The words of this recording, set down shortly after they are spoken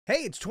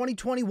Hey, it's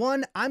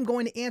 2021. I'm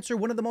going to answer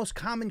one of the most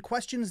common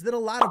questions that a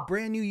lot of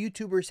brand new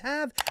YouTubers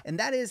have, and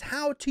that is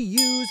how to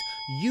use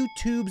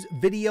YouTube's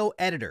video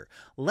editor.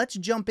 Let's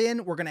jump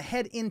in. We're going to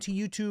head into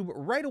YouTube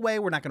right away.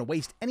 We're not going to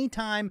waste any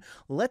time.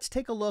 Let's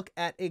take a look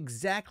at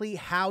exactly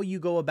how you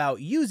go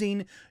about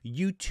using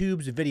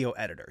YouTube's video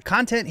editor.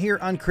 Content here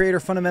on Creator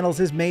Fundamentals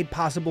is made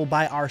possible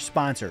by our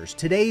sponsors.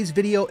 Today's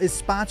video is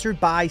sponsored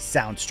by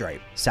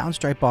Soundstripe.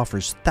 Soundstripe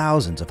offers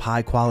thousands of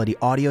high-quality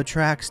audio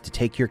tracks to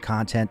take your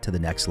content to the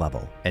next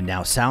level. And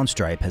now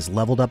Soundstripe has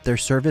leveled up their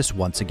service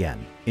once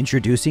again.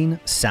 Introducing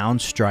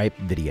Soundstripe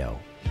Video.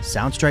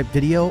 Soundstripe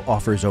Video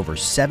offers over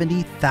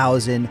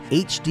 70,000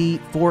 HD,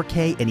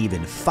 4K, and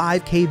even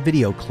 5K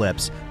video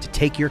clips to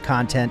take your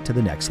content to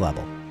the next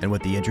level. And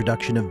with the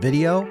introduction of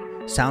video,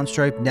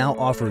 Soundstripe now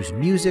offers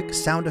music,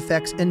 sound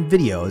effects, and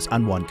videos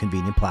on one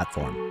convenient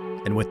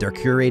platform. And with their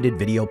curated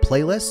video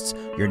playlists,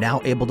 you're now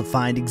able to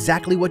find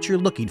exactly what you're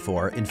looking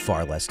for in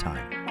far less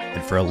time.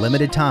 And for a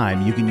limited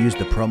time, you can use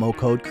the promo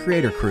code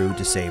CreatorCrew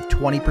to save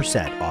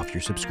 20% off your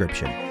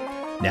subscription.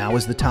 Now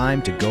is the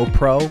time to go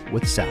pro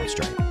with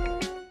Soundstripe.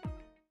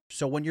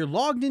 So when you're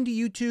logged into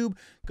YouTube,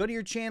 go to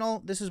your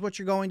channel. This is what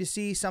you're going to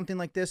see, something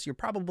like this. You're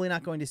probably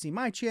not going to see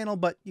my channel,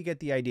 but you get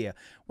the idea.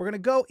 We're going to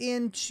go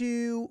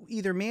into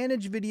either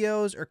manage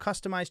videos or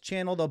customize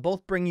channel. They'll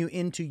both bring you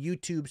into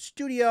YouTube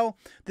Studio.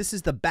 This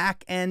is the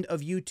back end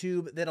of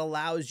YouTube that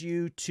allows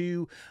you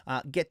to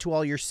get to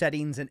all your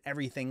settings and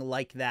everything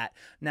like that.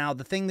 Now,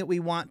 the thing that we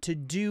want to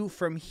do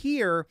from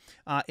here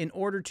in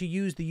order to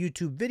use the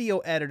YouTube video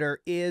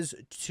editor is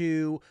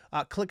to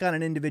click on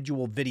an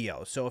individual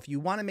video. So if you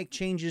want to make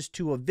changes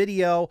to a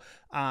video,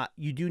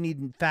 you do need,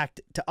 in fact,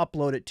 to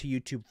upload it to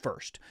YouTube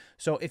first.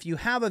 So if you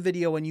have a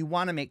video and you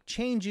want to make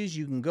changes,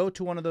 you can go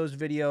to one of those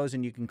videos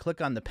and you can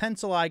click on the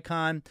pencil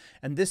icon,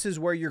 and this is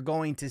where you're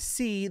going to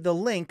see the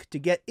link to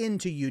get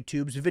into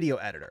YouTube's video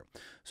editor.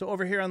 So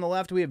over here on the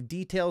left, we have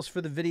details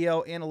for the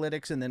video,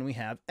 analytics, and then we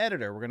have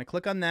editor. We're going to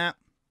click on that.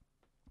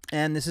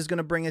 And this is going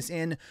to bring us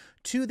in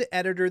to the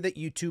editor that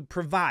YouTube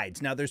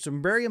provides. Now, there's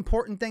some very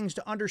important things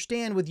to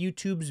understand with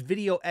YouTube's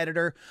video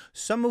editor,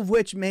 some of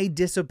which may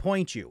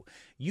disappoint you.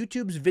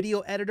 YouTube's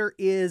video editor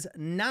is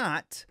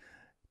not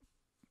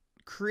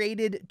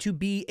created to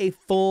be a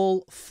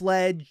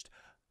full-fledged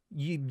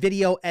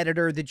video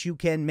editor that you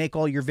can make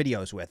all your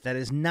videos with. That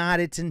is not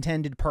its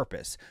intended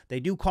purpose.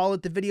 They do call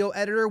it the video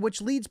editor, which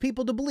leads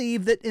people to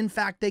believe that in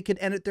fact they could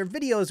edit their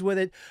videos with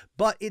it,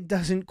 but it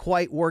doesn't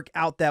quite work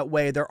out that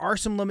way. There are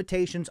some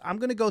limitations. I'm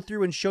going to go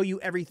through and show you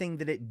everything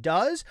that it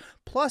does,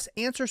 plus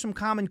answer some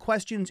common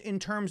questions in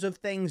terms of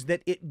things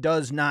that it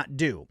does not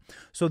do.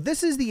 So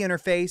this is the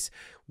interface.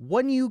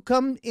 When you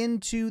come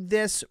into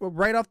this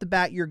right off the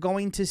bat, you're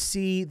going to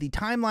see the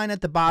timeline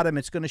at the bottom.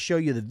 It's going to show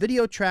you the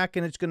video track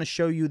and it's going to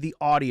show you the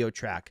audio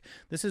track.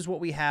 This is what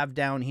we have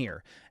down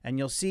here. And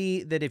you'll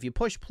see that if you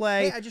push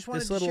play,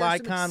 this little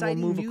icon will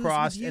move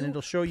across and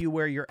it'll show you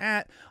where you're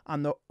at.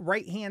 On the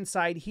right-hand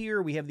side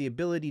here, we have the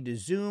ability to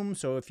zoom.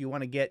 So if you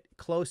want to get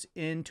close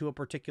into a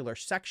particular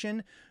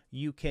section,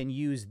 you can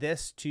use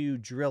this to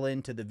drill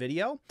into the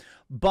video.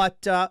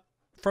 But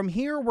from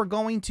here, we're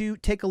going to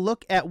take a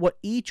look at what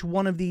each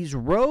one of these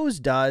rows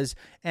does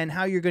and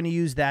how you're going to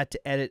use that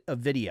to edit a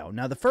video.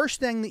 Now, the first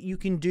thing that you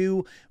can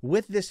do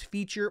with this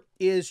feature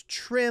is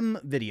trim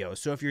videos.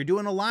 So if you're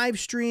doing a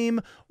live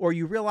stream or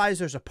you realize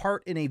there's a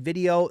part in a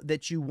video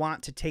that you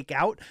want to take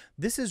out,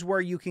 this is where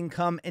you can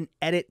come and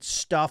edit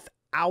stuff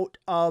out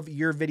of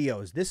your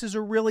videos. This is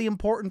a really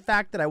important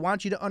fact that I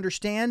want you to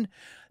understand,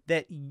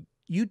 that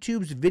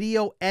YouTube's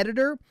video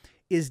editor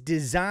is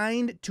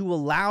designed to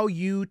allow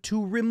you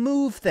to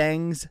remove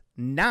things,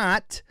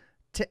 not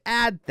to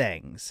add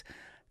things.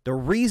 The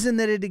reason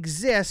that it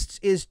exists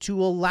is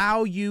to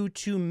allow you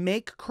to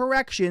make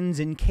corrections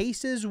in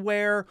cases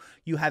where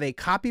you have a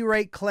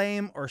copyright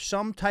claim or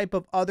some type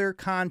of other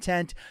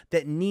content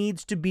that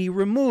needs to be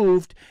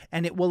removed,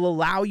 and it will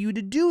allow you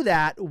to do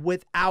that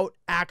without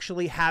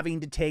actually having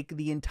to take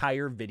the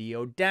entire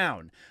video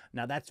down.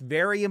 Now, that's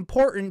very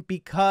important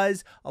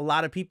because a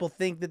lot of people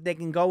think that they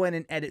can go in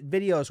and edit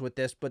videos with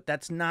this, but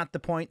that's not the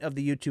point of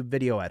the YouTube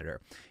video editor.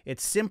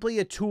 It's simply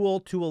a tool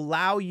to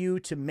allow you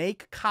to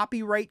make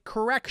copyright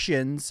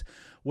corrections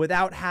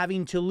without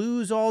having to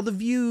lose all the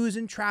views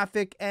and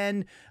traffic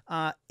and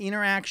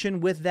interaction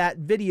with that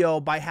video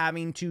by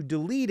having to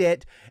delete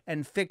it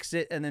and fix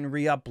it and then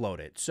re-upload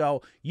it.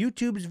 So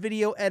YouTube's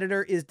video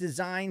editor is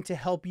designed to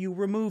help you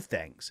remove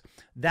things.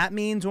 That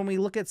means when we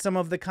look at some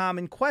of the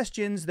common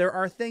questions, there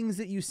are things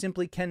that you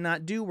simply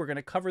cannot do. We're going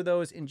to cover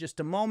those in just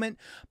a moment,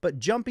 but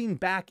jumping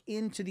back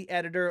into the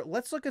editor,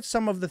 let's look at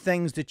some of the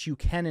things that you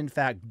can in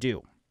fact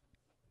do.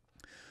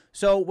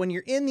 So when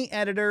you're in the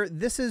editor,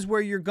 this is where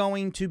you're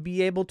going to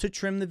be able to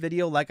trim the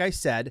video. Like I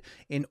said,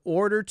 in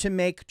order to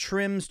make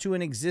trims to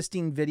an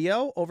existing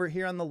video, over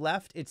here on the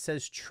left, it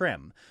says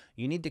trim.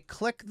 You need to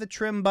click the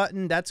trim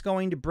button. That's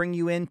going to bring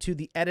you into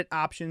the edit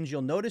options.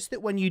 You'll notice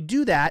that when you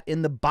do that,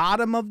 in the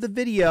bottom of the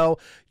video,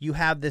 you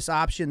have this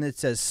option that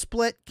says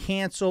split,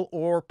 cancel,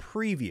 or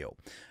preview.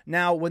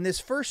 Now, when this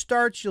first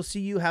starts, you'll see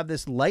you have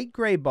this light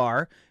gray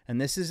bar,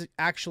 and this is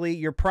actually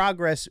your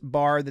progress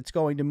bar that's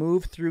going to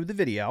move through the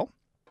video.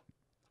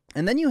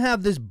 And then you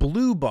have this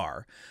blue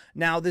bar.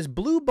 Now, this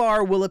blue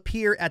bar will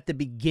appear at the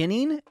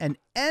beginning and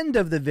end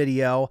of the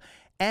video,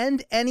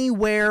 and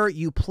anywhere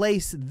you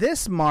place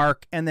this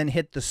mark and then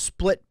hit the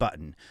split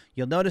button.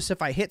 You'll notice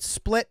if I hit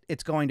split,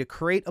 it's going to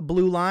create a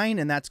blue line,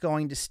 and that's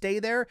going to stay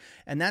there.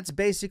 And that's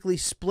basically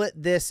split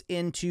this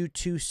into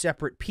two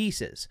separate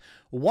pieces.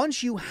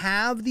 Once you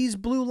have these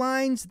blue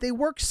lines, they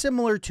work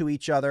similar to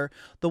each other.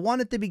 The one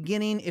at the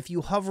beginning, if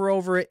you hover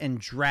over it and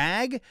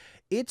drag,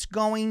 it's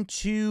going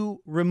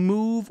to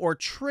remove or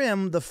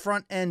trim the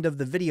front end of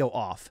the video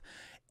off.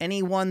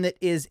 Any one that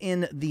is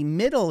in the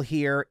middle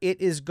here,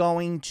 it is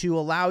going to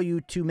allow you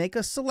to make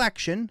a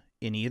selection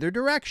in either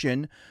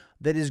direction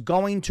that is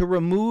going to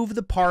remove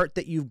the part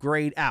that you've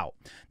grayed out.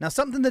 Now,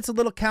 something that's a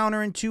little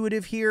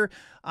counterintuitive here,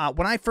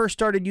 when I first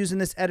started using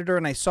this editor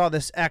and I saw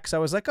this X, I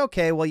was like,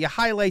 okay, well, you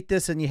highlight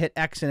this and you hit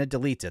X and it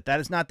deletes it.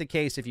 That is not the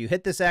case. If you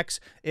hit this X,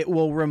 it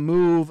will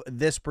remove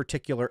this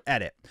particular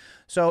edit.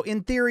 So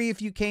in theory,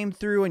 if you came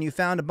through and you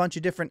found a bunch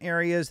of different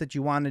areas that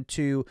you wanted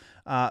to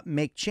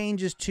make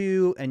changes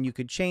to, and you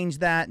could change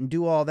that and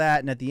do all that,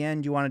 and at the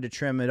end you wanted to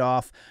trim it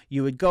off,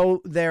 you would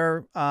go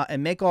there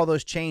and make all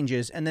those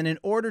changes. And then in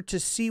order to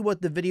see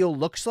what the video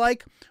looks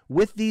like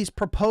with these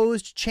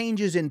proposed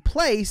changes in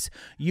place,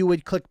 you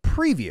would click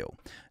preview.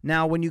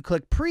 Now, when you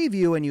click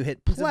preview and you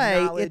hit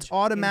play, it's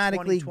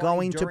automatically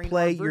going to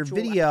play your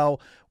video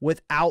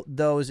without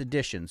those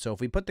additions. So if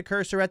we put the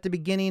cursor at the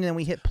beginning and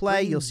we hit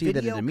play, you'll see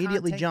that it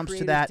immediately jumps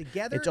to that.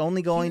 It's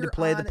only going to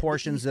play the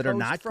portions that are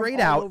not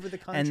grayed out,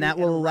 and that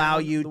will allow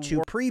you to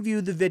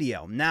preview the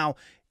video. Now,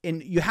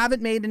 you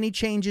haven't made any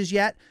changes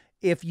yet.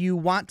 If you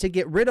want to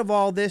get rid of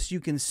all this, you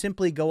can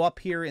simply go up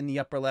here in the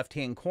upper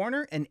left-hand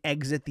corner and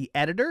exit the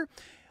editor.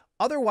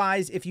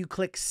 Otherwise, if you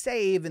click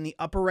save in the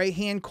upper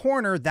right-hand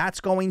corner,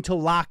 that's going to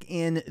lock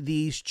in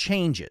these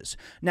changes.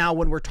 Now,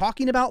 when we're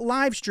talking about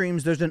live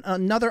streams, there's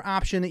another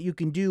option that you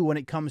can do when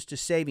it comes to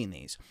saving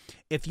these.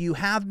 If you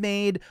have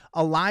made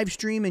a live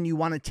stream and you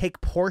want to take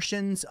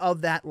portions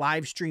of that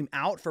live stream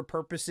out for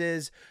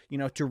purposes,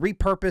 to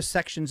repurpose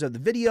sections of the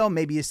video,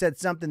 maybe you said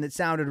something that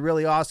sounded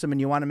really awesome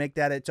and you want to make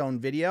that its own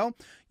video,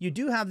 you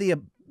do have the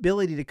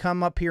ability to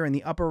come up here in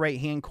the upper right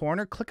hand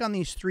corner, click on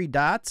these three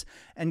dots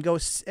and go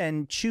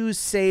and choose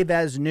save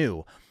as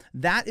new.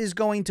 That is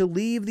going to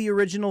leave the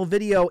original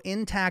video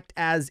intact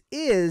as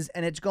is,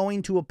 and it's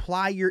going to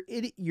apply your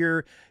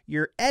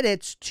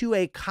edits to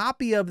a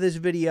copy of this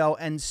video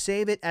and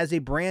save it as a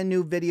brand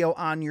new video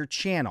on your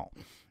channel.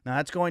 Now,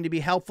 that's going to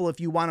be helpful if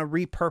you want to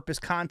repurpose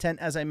content,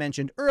 as I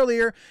mentioned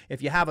earlier.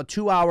 If you have a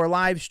 2-hour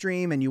live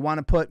stream and you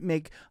want to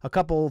make a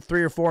couple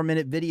 3 or 4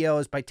 minute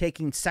videos by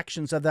taking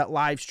sections of that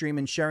live stream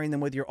and sharing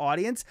them with your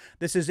audience,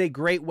 this is a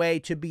great way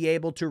to be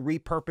able to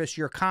repurpose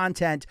your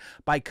content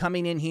by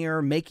coming in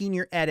here, making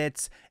your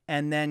edits,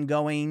 and then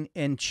going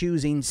and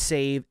choosing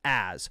save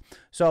as.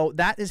 So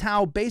that is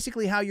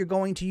basically how you're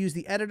going to use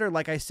the editor.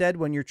 Like I said,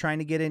 when you're trying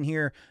to get in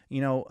here,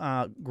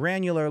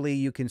 granularly,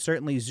 you can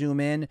certainly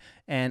zoom in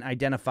and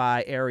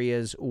identify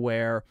areas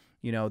where,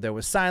 there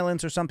was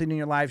silence or something in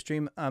your live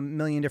stream, a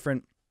million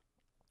different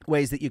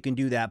ways that you can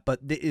do that, but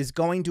it is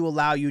going to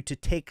allow you to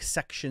take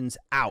sections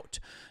out.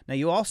 Now,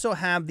 you also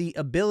have the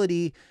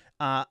ability,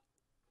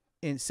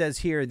 it says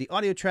here, the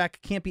audio track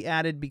can't be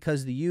added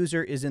because the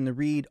user is in the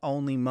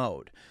read-only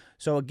mode.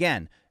 So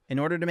again, in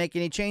order to make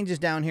any changes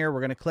down here, we're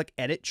going to click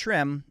Edit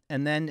Trim,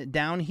 and then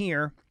down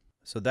here,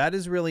 so that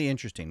is really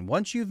interesting.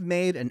 Once you've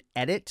made an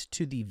edit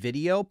to the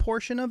video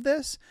portion of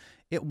this,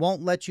 it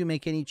won't let you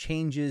make any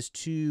changes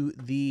to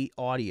the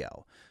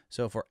audio.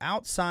 So if we're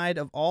outside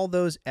of all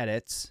those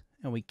edits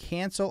and we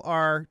cancel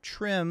our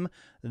trim,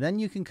 then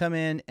you can come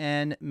in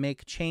and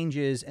make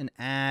changes and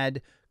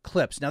add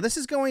clips. Now, this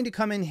is going to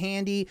come in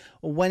handy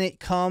when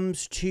it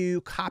comes to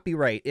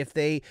copyright. If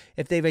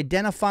they've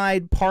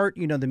identified part,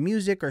 the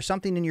music or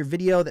something in your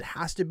video that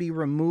has to be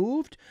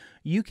removed,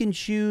 you can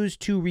choose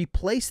to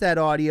replace that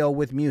audio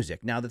with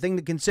music. Now, the thing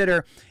to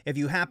consider, if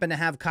you happen to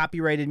have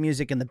copyrighted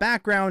music in the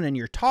background and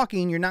you're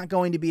talking, you're not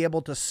going to be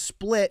able to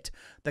split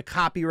the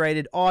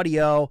copyrighted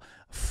audio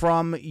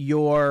from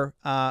your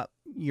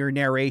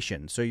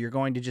narration. So you're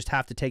going to just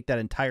have to take that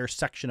entire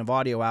section of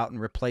audio out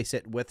and replace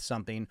it with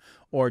something,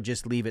 or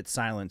just leave it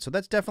silent. So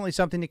that's definitely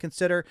something to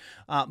consider.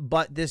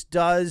 But this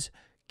does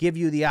give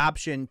you the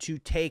option to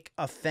take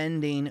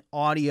offending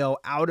audio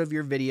out of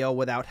your video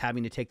without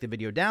having to take the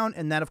video down.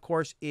 And that, of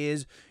course,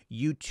 is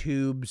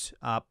YouTube's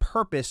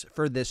purpose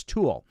for this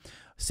tool.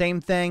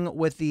 Same thing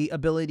with the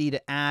ability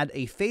to add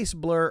a face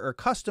blur or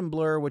custom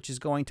blur, which is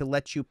going to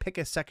let you pick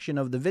a section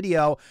of the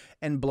video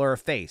and blur a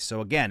face.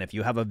 So again, if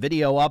you have a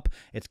video up,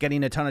 it's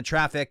getting a ton of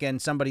traffic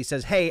and somebody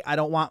says, hey, I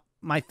don't want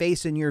my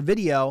face in your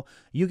video,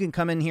 you can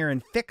come in here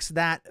and fix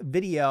that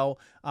video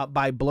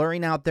by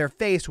blurring out their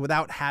face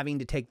without having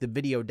to take the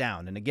video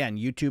down. And again,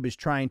 YouTube is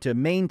trying to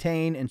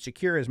maintain and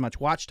secure as much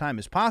watch time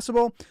as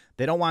possible.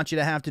 They don't want you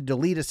to have to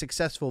delete a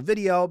successful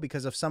video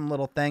because of some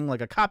little thing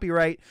like a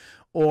copyright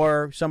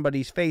or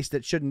somebody's face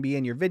that shouldn't be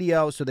in your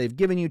video. So they've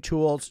given you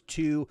tools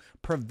to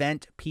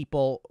prevent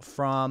people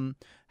from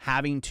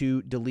having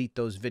to delete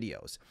those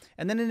videos.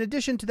 And then in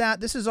addition to that,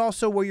 this is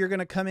also where you're going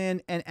to come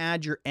in and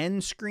add your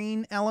end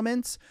screen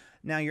elements.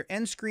 Now your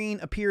end screen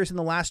appears in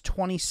the last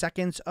 20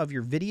 seconds of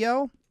your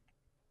video.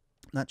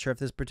 Not sure if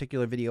this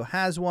particular video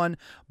has one,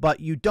 but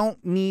you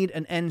don't need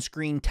an end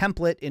screen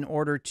template in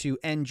order to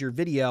end your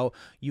video.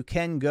 You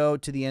can go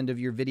to the end of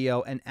your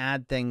video and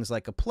add things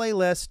like a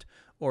playlist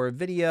or a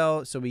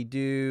video. So we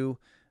do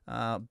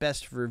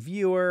best for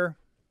viewer.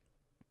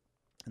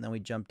 And then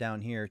we jump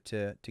down here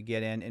to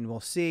get in, and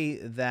we'll see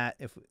that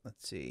if,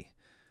 let's see.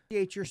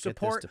 Appreciate your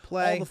support.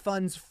 All the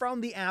funds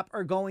from the app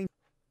are going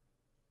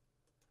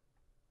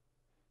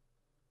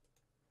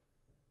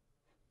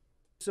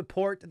to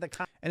support the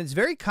content. And it's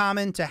very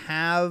common to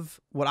have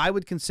what I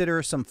would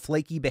consider some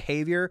flaky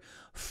behavior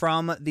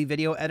from the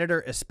video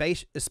editor,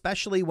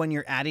 especially when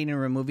you're adding and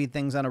removing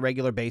things on a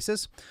regular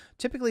basis.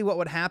 Typically what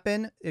would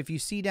happen, if you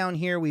see down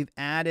here, we've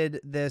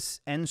added this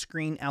end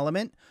screen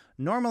element.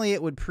 Normally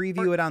it would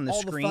preview it on the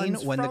screen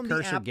when the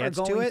cursor gets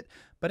to it,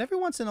 but every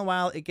once in a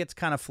while it gets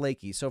kind of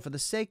flaky. So for the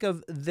sake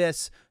of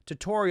this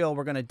tutorial,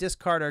 we're going to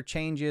discard our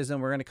changes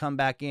and we're going to come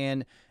back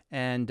in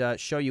and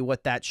show you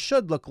what that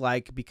should look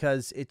like,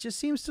 because it just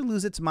seems to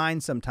lose its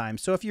mind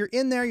sometimes. So if you're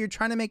in there, you're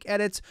trying to make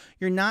edits,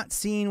 you're not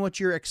seeing what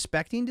you're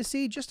expecting to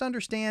see, just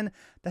understand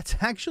that's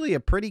actually a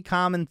pretty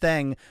common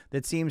thing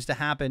that seems to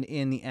happen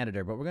in the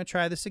editor. But we're going to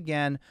try this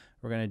again.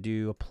 We're going to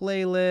do a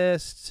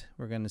playlist.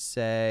 We're going to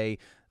say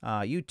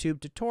YouTube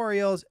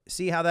tutorials,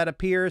 see how that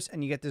appears,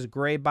 and you get this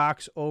gray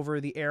box over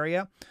the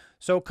area.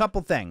 So a couple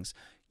things.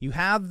 You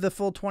have the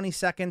full 20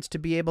 seconds to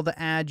be able to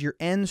add your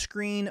end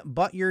screen,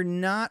 but you're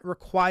not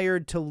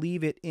required to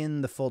leave it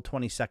in the full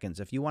 20 seconds.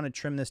 If you want to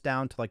trim this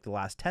down to like the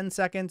last 10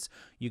 seconds,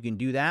 you can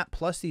do that.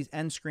 Plus, these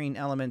end screen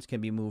elements can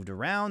be moved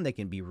around. They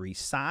can be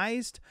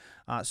resized.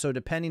 So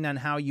depending on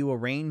how you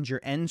arrange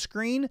your end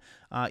screen,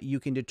 you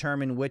can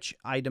determine which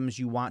items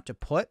you want to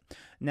put.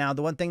 Now,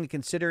 the one thing to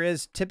consider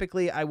is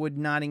typically I would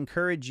not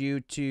encourage you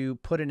to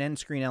put an end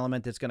screen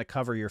element that's going to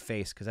cover your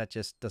face, because that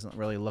just doesn't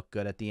really look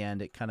good at the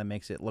end. It kind of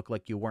makes it look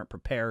like you weren't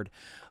prepared.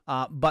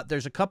 But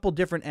there's a couple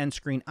different end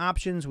screen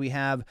options. We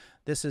have,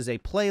 this is a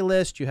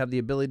playlist. You have the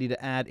ability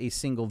to add a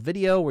single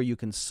video where you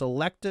can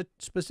select a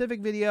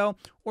specific video,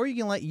 or you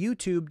can let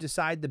YouTube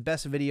decide the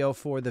best video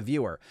for the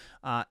viewer.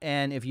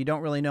 And if you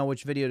don't really know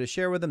which video to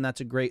share with them,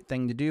 that's a great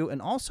thing to do. And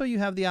also you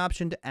have the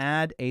option to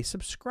add a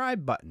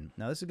subscribe button.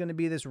 Now this is going to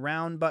be this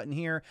round button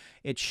here.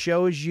 It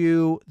shows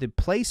you the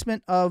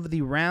placement of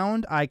the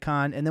round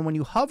icon, and then when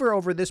you hover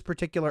over this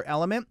particular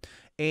element,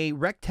 a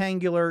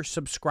rectangular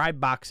subscribe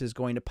box is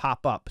going to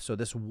pop up. So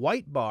this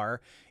white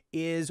bar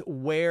is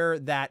where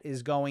that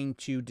is going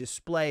to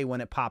display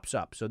when it pops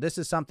up. So this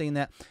is something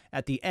that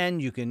at the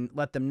end you can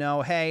let them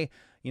know, hey,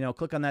 you know,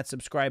 click on that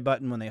subscribe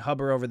button. When they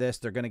hover over this,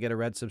 they're going to get a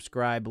red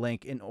subscribe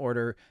link in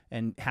order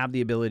and have the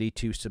ability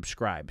to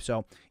subscribe.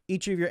 So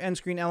each of your end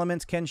screen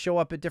elements can show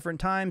up at different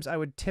times. I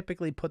would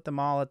typically put them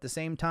all at the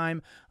same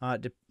time,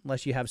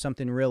 unless you have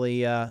something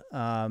really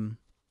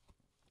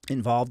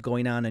involved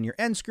going on in your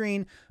end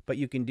screen, but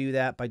you can do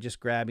that by just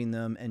grabbing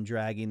them and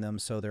dragging them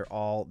so they're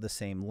all the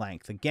same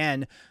length.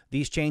 Again,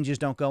 these changes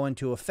don't go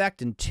into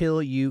effect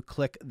until you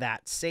click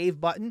that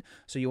save button,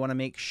 so you want to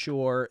make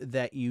sure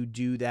that you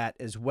do that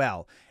as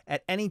well.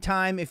 At any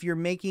time, if you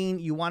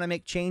want to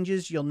make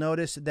changes, you'll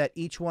notice that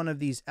each one of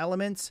these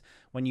elements,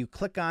 when you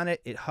click on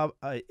it,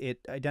 it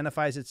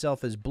identifies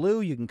itself as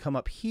blue. You can come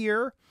up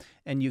here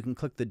and you can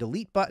click the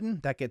delete button.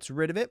 That gets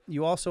rid of it.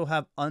 You also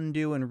have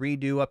undo and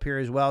redo up here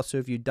as well. So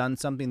if you've done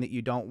something that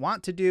you don't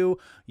want to do,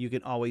 you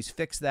can always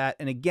fix that.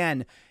 And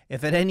again,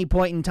 if at any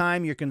point in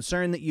time you're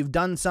concerned that you've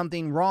done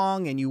something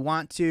wrong and you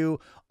want to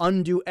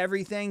undo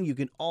everything, you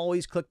can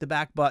always click the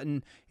back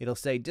button. It'll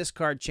say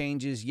discard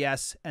changes,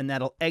 yes, and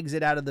that'll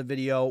exit out of the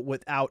video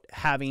without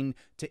having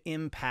to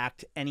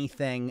impact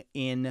anything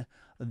in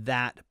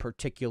that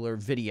particular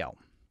video.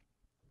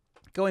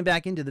 Going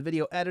back into the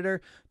video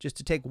editor, just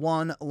to take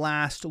one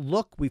last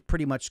look, we've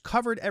pretty much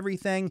covered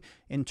everything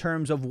in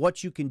terms of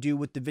what you can do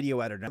with the video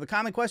editor. Now, the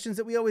common questions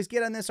that we always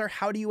get on this are,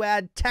 how do you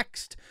add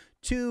text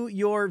to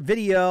your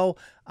video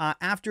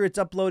after it's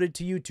uploaded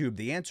to YouTube?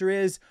 The answer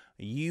is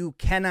you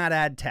cannot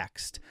add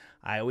text.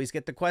 I always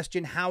get the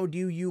question, how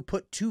do you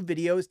put two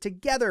videos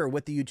together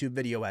with the YouTube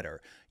video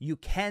editor? You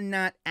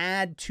cannot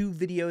add two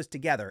videos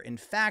together. In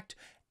fact,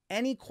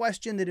 any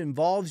question that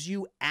involves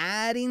you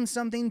adding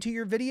something to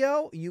your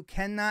video, you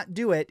cannot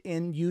do it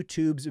in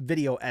YouTube's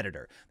video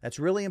editor. That's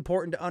really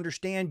important to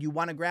understand. You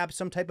want to grab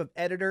some type of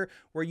editor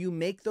where you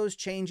make those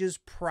changes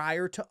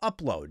prior to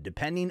upload.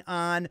 Depending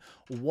on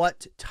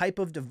what type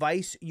of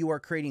device you are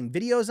creating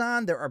videos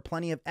on, there are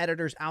plenty of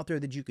editors out there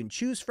that you can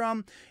choose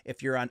from.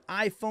 If you're on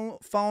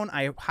iPhone,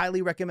 I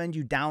highly recommend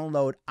you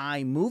download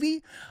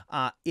iMovie.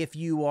 If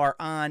you are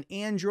on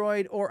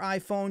Android or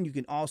iPhone, you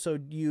can also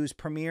use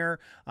Premiere,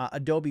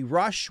 Adobe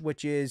Rush,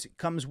 which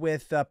comes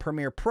with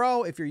Premiere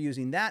Pro if you're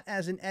using that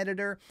as an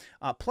editor.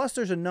 Plus,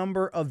 there's a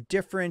number of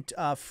different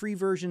free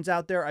versions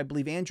out there. I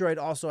believe Android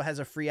also has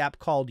a free app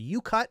called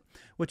UCut,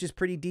 which is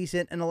pretty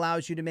decent and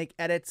allows you to make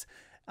edits.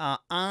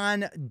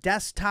 On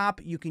desktop,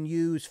 you can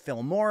use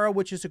Filmora,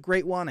 which is a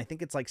great one. I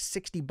think it's like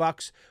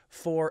 $60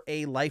 for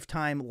a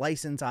lifetime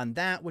license on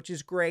that, which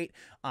is great.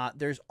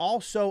 There's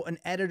also an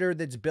editor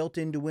that's built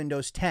into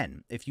Windows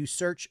 10. If you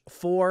search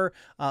for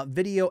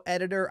video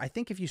editor, I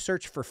think if you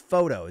search for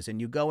photos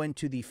and you go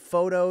into the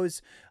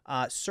photos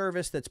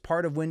service that's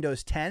part of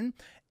Windows 10,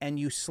 and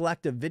you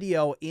select a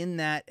video in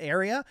that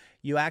area,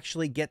 you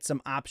actually get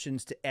some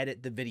options to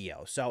edit the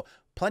video. So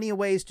plenty of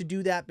ways to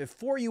do that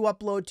before you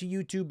upload to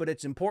YouTube, but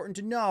it's important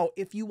to know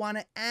if you want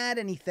to add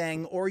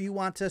anything, or you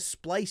want to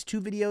splice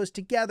two videos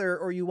together,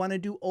 or you want to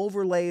do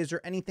overlays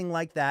or anything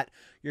like that,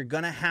 you're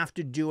going to have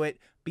to do it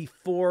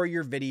before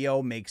your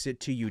video makes it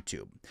to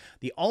YouTube.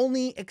 The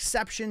only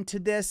exception to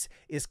this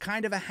is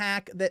kind of a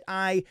hack that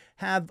I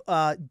have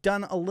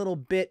done a little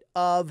bit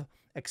of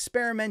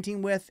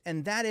experimenting with,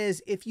 and that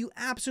is if you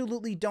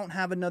absolutely don't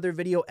have another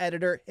video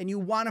editor and you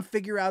want to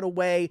figure out a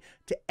way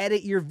to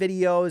edit your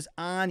videos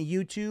on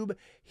YouTube,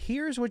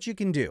 here's what you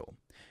can do.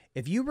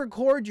 If you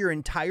record your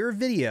entire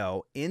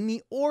video in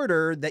the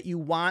order that you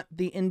want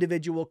the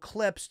individual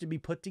clips to be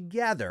put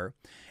together,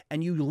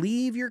 and you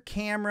leave your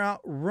camera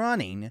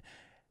running,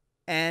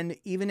 and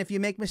even if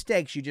you make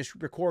mistakes, you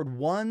just record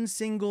one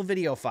single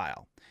video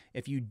file.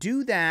 If you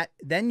do that,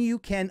 then you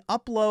can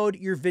upload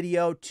your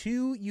video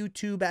to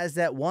YouTube as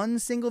that one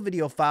single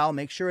video file.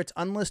 Make sure it's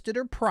unlisted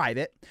or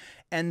private.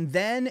 And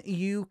then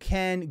you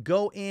can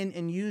go in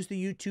and use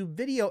the YouTube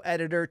video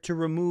editor to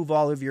remove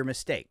all of your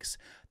mistakes.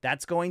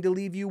 That's going to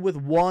leave you with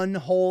one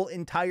whole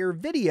entire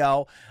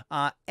video,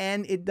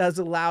 and it does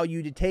allow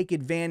you to take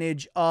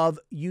advantage of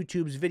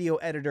YouTube's video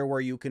editor where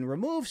you can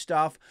remove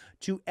stuff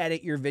to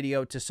edit your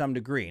video to some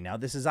degree. Now,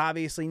 this is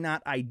obviously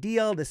not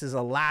ideal. This is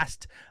a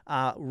last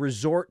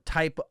resort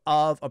type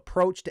of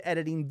approach to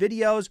editing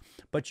videos,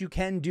 but you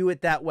can do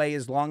it that way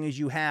as long as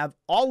you have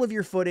all of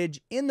your footage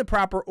in the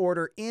proper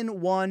order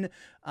in one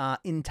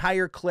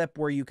entire clip,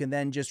 where you can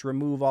then just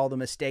remove all the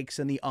mistakes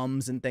and the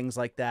ums and things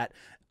like that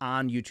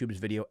on YouTube's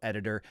video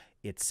editor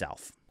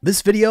itself.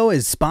 This video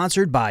is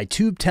sponsored by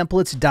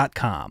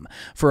TubeTemplates.com.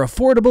 For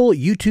affordable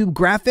YouTube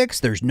graphics,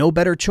 there's no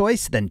better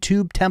choice than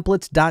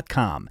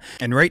TubeTemplates.com.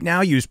 And right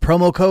now, use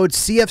promo code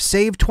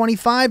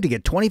CFSAVE25 to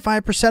get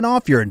 25%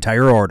 off your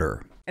entire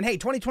order. And hey,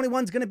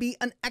 2021 is going to be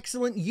an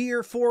excellent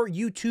year for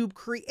YouTube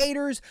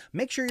creators.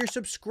 Make sure you're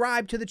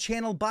subscribed to the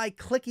channel by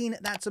clicking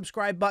that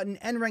subscribe button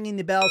and ringing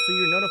the bell so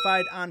you're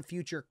notified on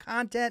future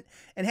content.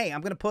 And hey, I'm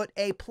going to put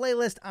a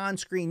playlist on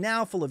screen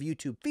now full of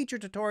YouTube feature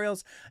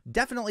tutorials.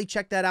 Definitely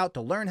check that out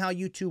to learn how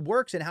YouTube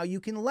works and how you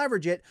can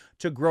leverage it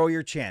to grow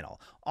your channel.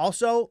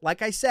 Also,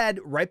 like I said,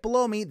 right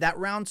below me, that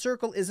round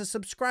circle is a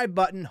subscribe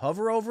button.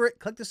 Hover over it,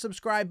 click the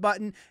subscribe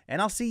button,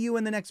 and I'll see you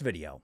in the next video.